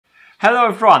Hello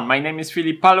everyone, my name is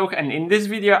Filip Paluch and in this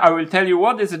video I will tell you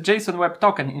what is a JSON Web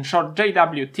Token, in short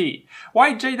JWT,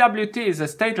 why JWT is a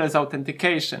stateless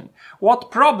authentication, what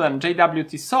problem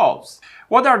JWT solves,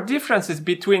 what are differences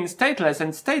between stateless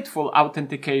and stateful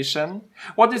authentication,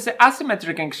 what is the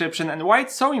asymmetric encryption and why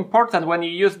it's so important when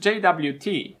you use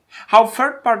JWT, how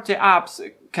third-party apps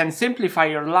can simplify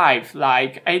your life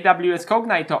like AWS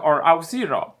Cognito or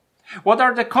Auth0. What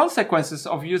are the consequences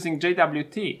of using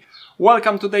JWT?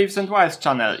 Welcome to the ifs&whiles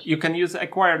channel. You can use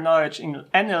acquired knowledge in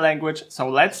any language, so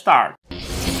let's start.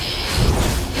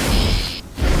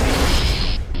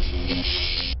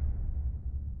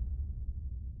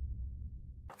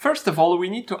 First of all, we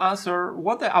need to answer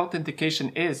what the authentication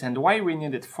is and why we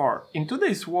need it for. In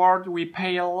today's world, we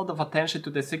pay a lot of attention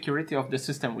to the security of the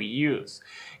system we use.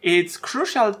 It's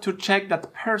crucial to check that the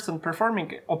person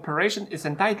performing operation is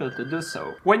entitled to do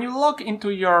so. When you log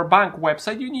into your bank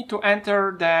website, you need to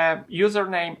enter the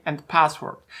username and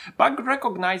password. Bank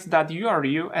recognizes that you are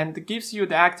you and gives you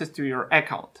the access to your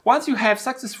account. Once you have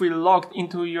successfully logged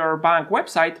into your bank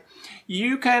website,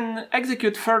 you can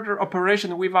execute further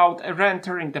operation without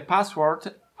re-entering the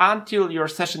password until your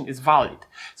session is valid.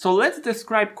 So let's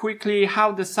describe quickly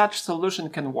how such solution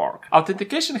can work.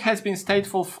 Authentication has been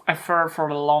stateful affair for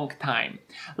a long time.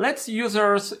 Let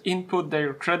users input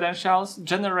their credentials,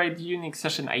 generate unique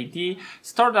session ID,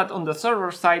 store that on the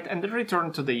server side and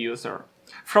return to the user.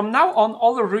 From now on,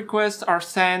 all the requests are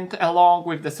sent along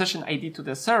with the session ID to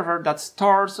the server that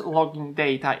stores login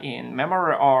data in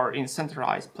memory or in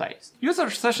centralized place. User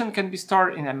session can be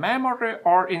stored in a memory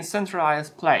or in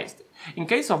centralized place. In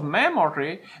case of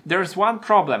memory, there is one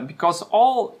problem because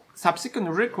all subsequent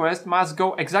requests must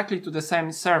go exactly to the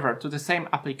same server, to the same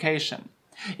application.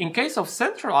 In case of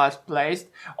centralized place,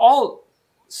 all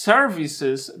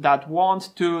services that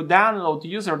want to download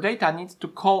user data need to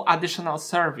call additional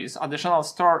service, additional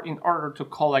store in order to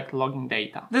collect login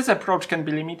data. This approach can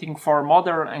be limiting for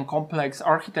modern and complex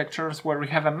architectures where we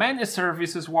have many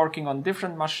services working on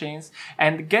different machines,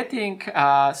 and getting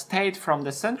state from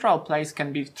the central place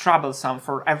can be troublesome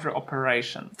for every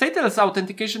operation. Stateless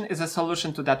authentication is a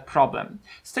solution to that problem.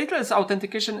 Stateless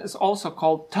authentication is also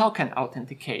called token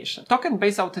authentication.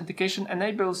 Token-based authentication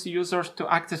enables users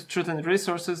to access certain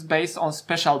resources based on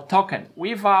special token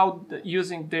without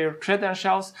using their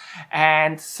credentials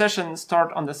and session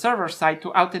stored on the server side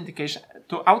to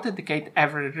authenticate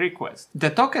every request.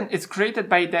 The token is created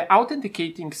by the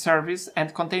authenticating service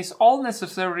and contains all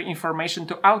necessary information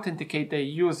to authenticate the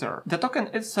user. The token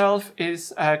itself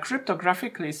is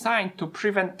cryptographically signed to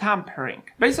prevent tampering.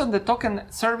 Based on the token,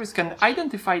 service can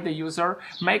identify the user,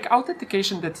 make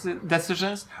authentication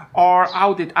decisions or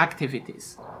audit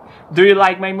activities. Do you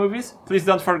like my movies? Please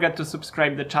don't forget to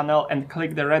subscribe the channel and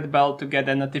click the red bell to get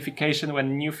a notification when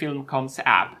a new film comes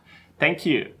up. Thank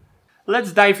you.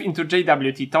 Let's dive into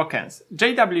JWT tokens.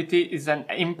 JWT is an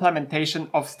implementation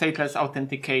of stateless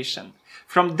authentication.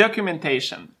 From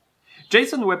documentation,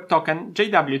 JSON Web Token,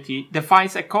 JWT,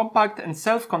 defines a compact and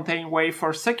self-contained way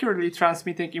for securely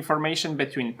transmitting information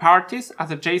between parties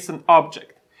as a JSON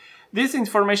object. This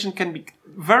information can be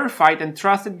verified and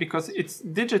trusted because it's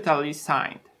digitally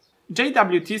signed.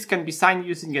 JWTs can be signed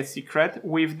using a secret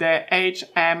with the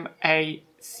HMAC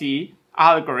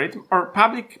algorithm or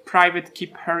public-private key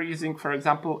pair using, for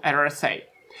example, RSA.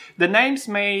 The names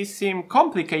may seem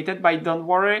complicated, but don't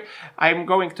worry, I'm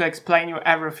going to explain you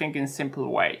everything in a simple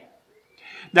way.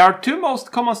 There are two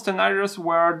most common scenarios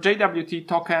where JWT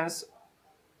tokens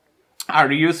are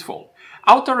useful.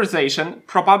 Authorization,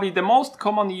 probably the most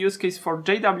common use case for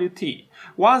JWT.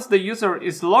 Once the user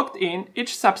is logged in,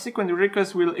 each subsequent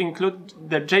request will include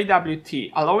the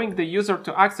JWT, allowing the user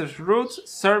to access routes,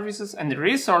 services, and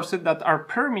resources that are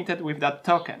permitted with that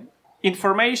token.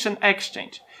 Information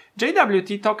exchange.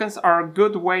 JWT tokens are a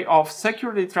good way of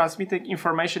securely transmitting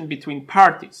information between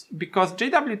parties. Because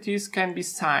JWTs can be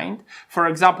signed, for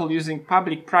example using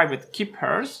public-private key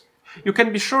pairs, you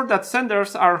can be sure that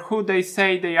senders are who they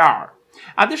say they are.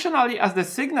 Additionally, as the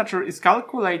signature is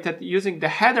calculated using the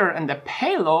header and the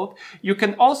payload, you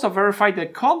can also verify the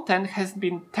content has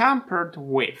been tampered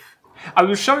with. I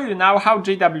will show you now how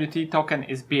JWT token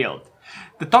is built.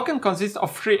 The token consists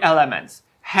of three elements: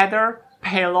 header,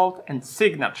 payload, and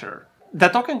signature. The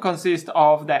token consists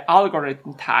of the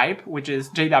algorithm type, which is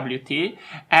JWT,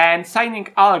 and signing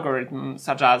algorithm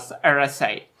such as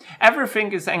RSA.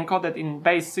 Everything is encoded in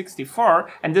base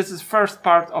 64, and this is first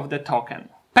part of the token.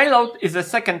 Payload is the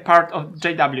second part of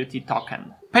JWT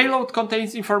token. Payload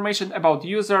contains information about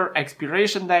user,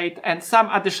 expiration date, and some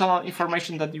additional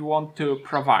information that you want to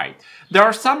provide. There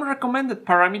are some recommended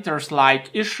parameters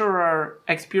like issuer,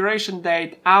 expiration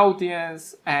date,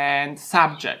 audience, and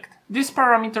subject. These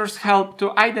parameters help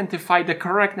to identify the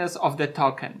correctness of the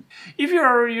token. If you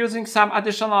are using some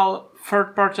additional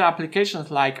third-party applications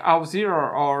like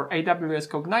Auth0 or AWS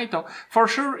Cognito, for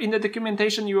sure in the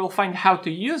documentation you will find how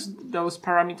to use those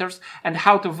parameters and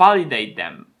how to validate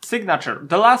them. Signature,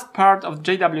 the last part of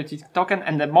JWT token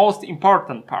and the most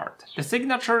important part. The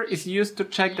signature is used to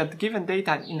check that given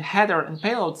data in header and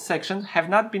payload section have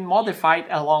not been modified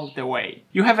along the way.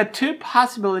 You have two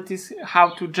possibilities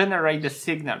how to generate the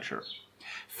signature.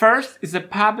 First is a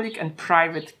public and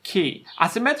private key.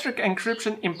 Asymmetric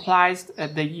encryption implies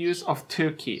the use of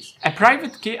two keys. A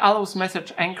private key allows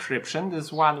message encryption,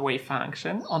 this one-way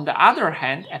function. On the other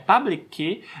hand, a public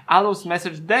key allows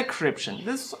message decryption.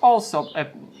 This is also a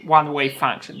one-way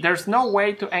function. There's no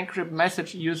way to encrypt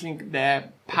message using the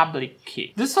public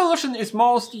key. This solution is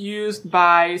most used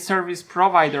by service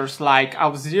providers like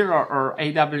Auth0 or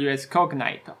AWS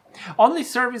Cognito. Only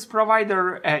service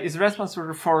provider is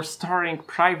responsible for storing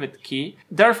private key,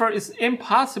 therefore it's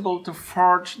impossible to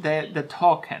forge the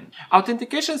token.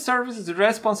 Authentication service is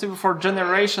responsible for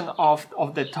generation of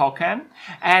the token,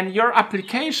 and your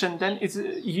application then is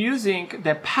using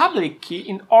the public key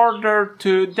in order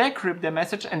to decrypt the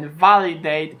message and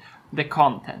validate the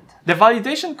content. The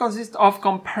validation consists of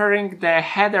comparing the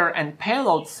header and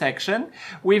payload section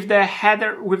with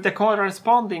the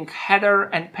corresponding header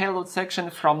and payload section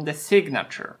from the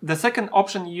signature. The second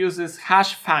option uses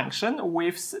hash function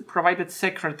with provided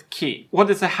secret key. What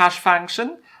is a hash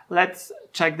function? Let's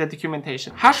check the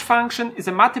documentation. Hash function is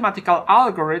a mathematical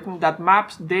algorithm that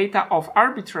maps data of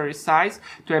arbitrary size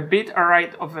to a bit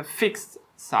array of a fixed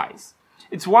size.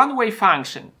 It's one-way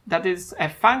function, that is a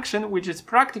function which is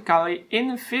practically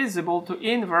infeasible to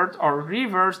invert or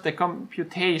reverse the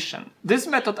computation. This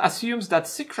method assumes that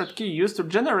secret key used to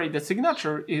generate the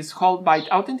signature is held by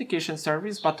the authentication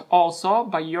service but also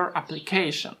by your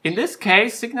application. In this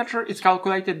case, signature is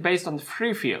calculated based on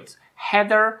three fields: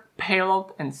 header,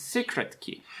 payload, and secret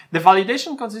key. The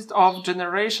validation consists of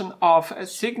generation of a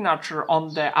signature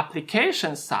on the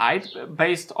application side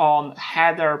based on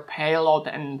header, payload,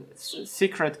 and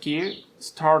secret key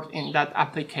stored in that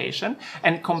application,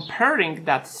 and comparing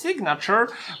that signature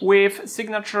with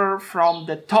signature from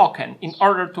the token in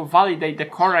order to validate the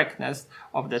correctness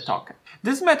of the token.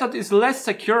 This method is less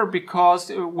secure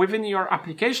because within your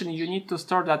application you need to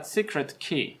store that secret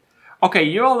key. Okay,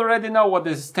 you already know what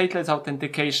is stateless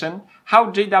authentication, how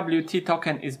JWT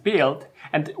token is built,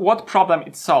 and what problem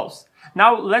it solves.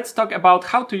 Now let's talk about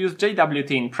how to use JWT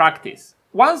in practice.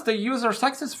 Once the user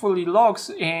successfully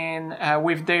logs in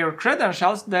with their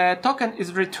credentials, the token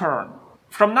is returned.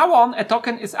 From now on, a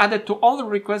token is added to all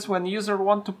requests when user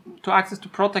wants to access to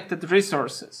protected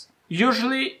resources.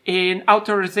 Usually in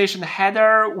authorization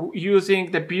header using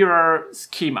the bearer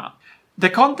schema. The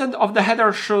content of the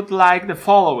header should like the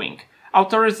following: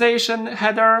 authorization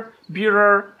header,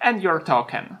 bearer, and your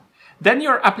token. Then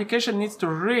your application needs to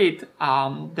read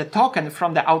the token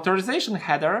from the authorization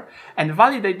header and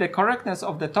validate the correctness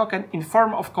of the token in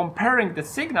form of comparing the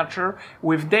signature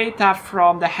with data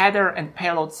from the header and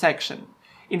payload section.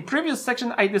 In previous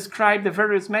section, I described the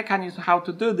various mechanisms how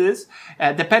to do this,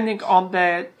 depending on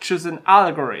the chosen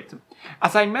algorithm.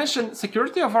 As I mentioned,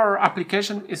 security of our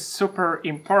application is super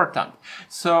important,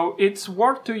 so it's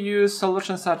worth to use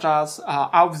solutions such as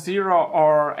Auth0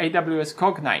 or AWS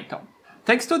Cognito.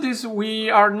 Thanks to this, we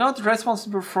are not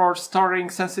responsible for storing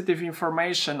sensitive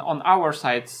information on our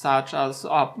side, such as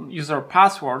user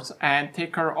passwords, and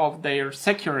take care of their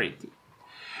security.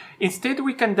 Instead,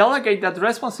 we can delegate that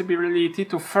responsibility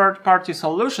to third-party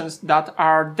solutions that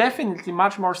are definitely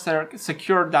much more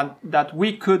secure than that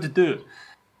we could do.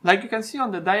 Like you can see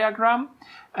on the diagram,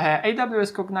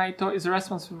 AWS Cognito is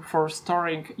responsible for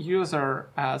storing user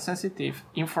sensitive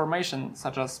information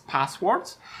such as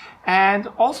passwords, and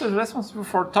also is responsible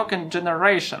for token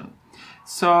generation.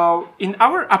 So in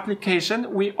our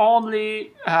application, we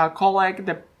only collect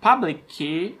the public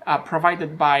key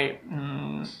provided by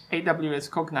AWS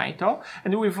Cognito,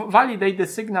 and we validate the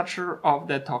signature of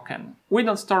the token. We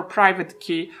don't store private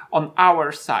key on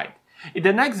our side. In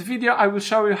the next video, I will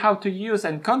show you how to use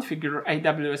and configure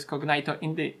AWS Cognito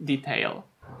in detail.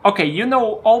 Okay, you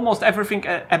know almost everything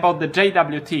about the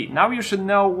JWT. Now you should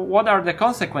know what are the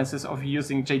consequences of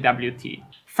using JWT.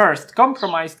 First,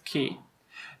 compromised key.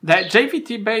 The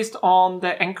JWT based on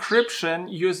the encryption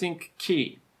using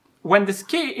key. When this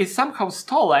key is somehow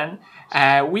stolen,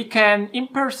 we can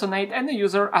impersonate any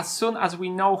user as soon as we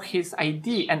know his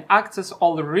ID and access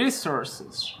all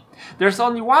resources. There's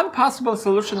only one possible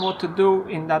solution what to do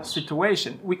in that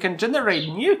situation. We can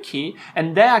generate new key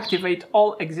and deactivate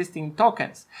all existing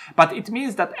tokens, but it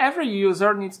means that every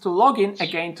user needs to log in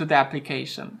again to the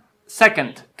application.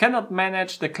 Second, cannot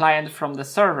manage the client from the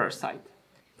server side.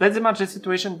 Let's imagine a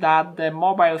situation that the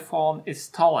mobile phone is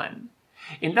stolen.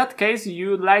 In that case,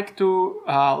 you'd like to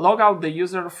log out the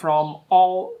user from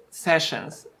all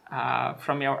sessions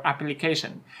from your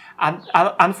application. And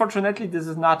unfortunately, this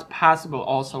is not possible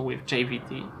also with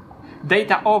JWT.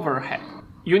 Data overhead.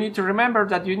 You need to remember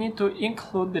that you need to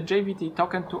include the JWT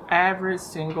token to every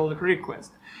single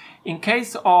request. In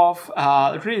case of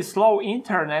really slow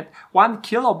internet, 1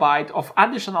 kilobyte of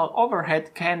additional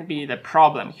overhead can be the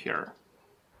problem here.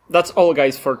 That's all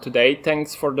guys for today.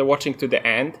 Thanks for watching to the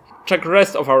end. Check the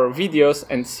rest of our videos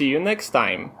and see you next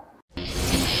time.